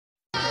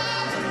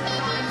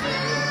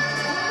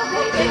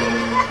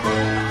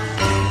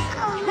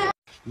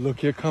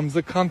Look, here comes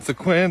a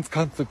consequence,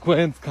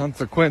 consequences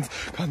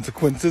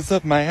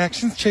of my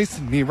actions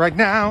chasing me right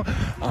now.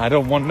 I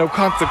don't want no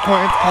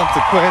consequence.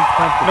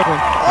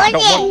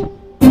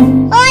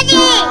 Oye,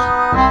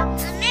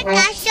 hazme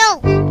caso.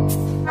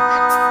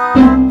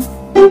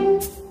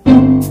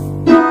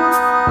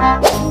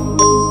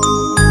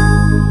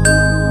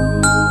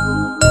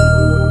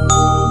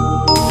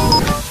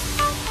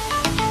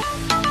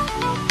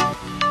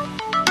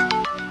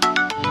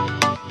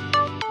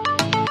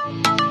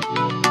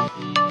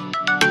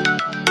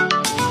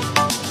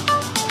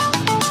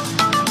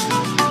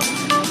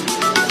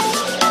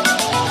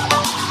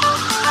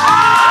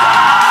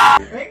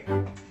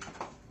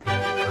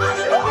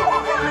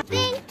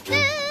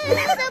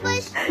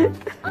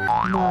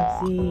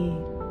 Moxie,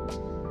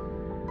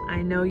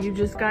 I know you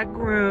just got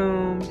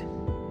groomed.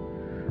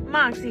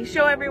 Moxie,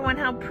 show everyone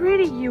how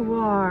pretty you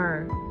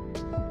are.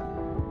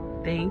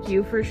 Thank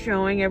you for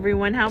showing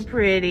everyone how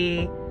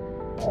pretty.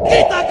 Oh,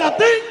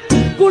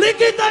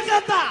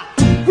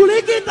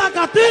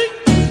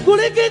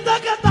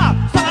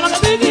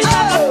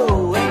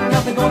 ain't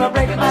nothing gonna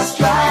break my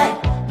stride.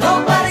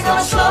 Nobody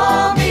gonna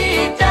slow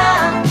me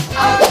down.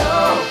 Oh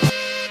no.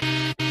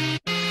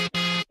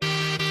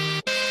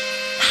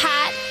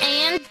 Hot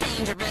and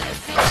dangerous.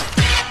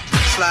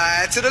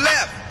 Slide to the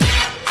left,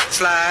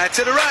 slide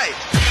to the right,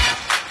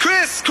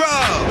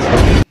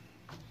 crisscross.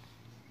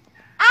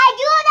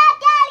 Ayuda,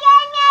 que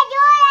alguien me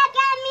ayuda,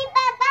 que mi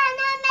papá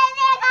no me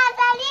deja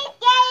salir,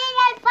 quiero ir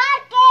al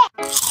parque.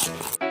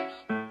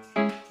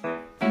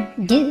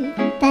 Do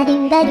ba do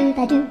ba do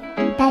ba do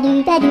ba do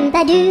ba do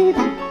ba do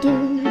ba do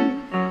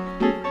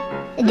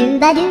do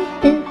ba do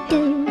do do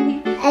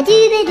a do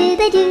ba do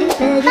ba do ba do.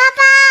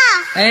 Papá.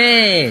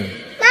 Hey.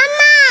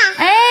 Mamá.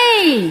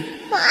 Hey.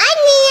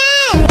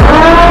 Manian.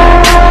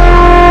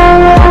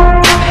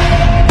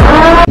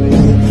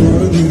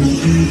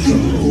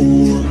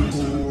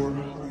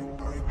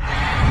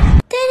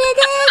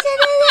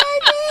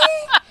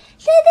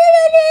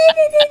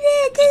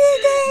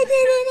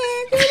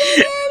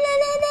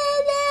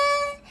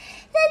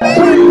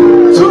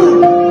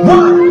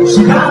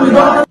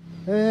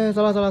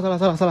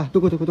 Salah.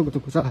 Tunggu.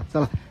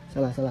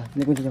 Salah.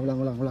 Ini kuncinya,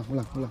 ulang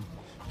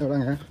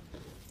ya.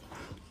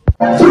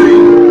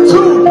 3,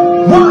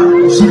 2,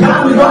 1, she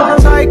got me going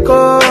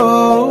psycho.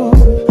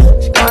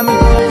 She got me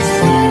going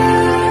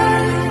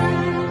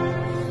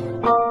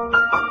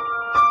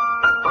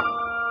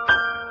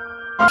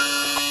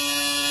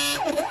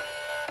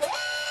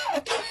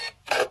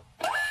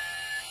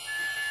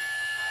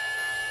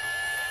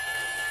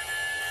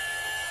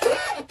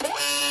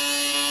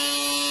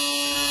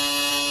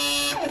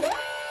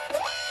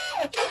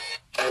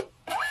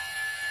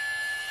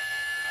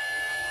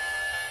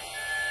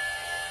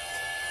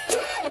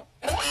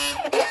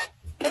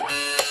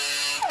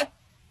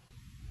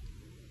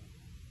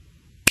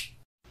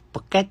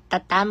Porque está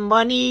tan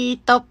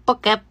bonito,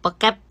 porque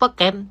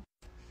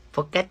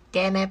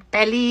tiene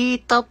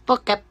pelito,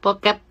 porque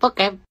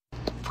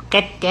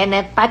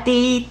tiene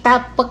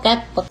patita,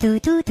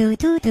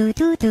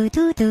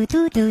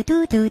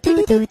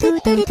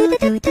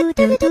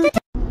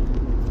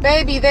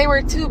 Baby, they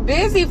were too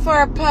busy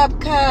for a pup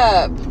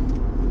cup.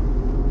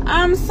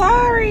 I'm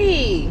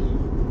sorry.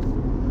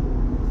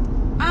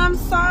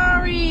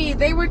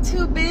 They were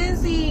too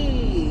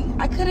busy.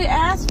 I couldn't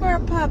ask for a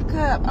pup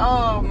cup.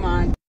 Oh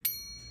my.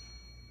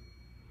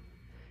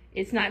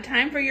 It's not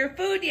time for your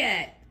food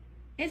yet.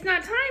 It's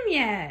not time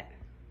yet.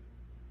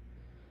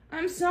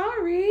 I'm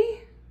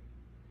sorry.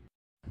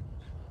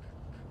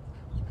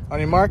 On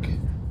your mark.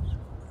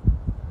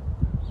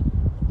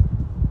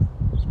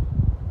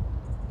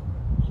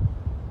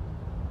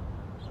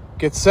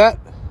 Get set.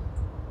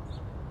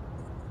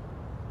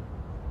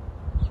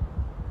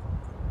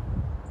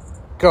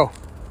 Go.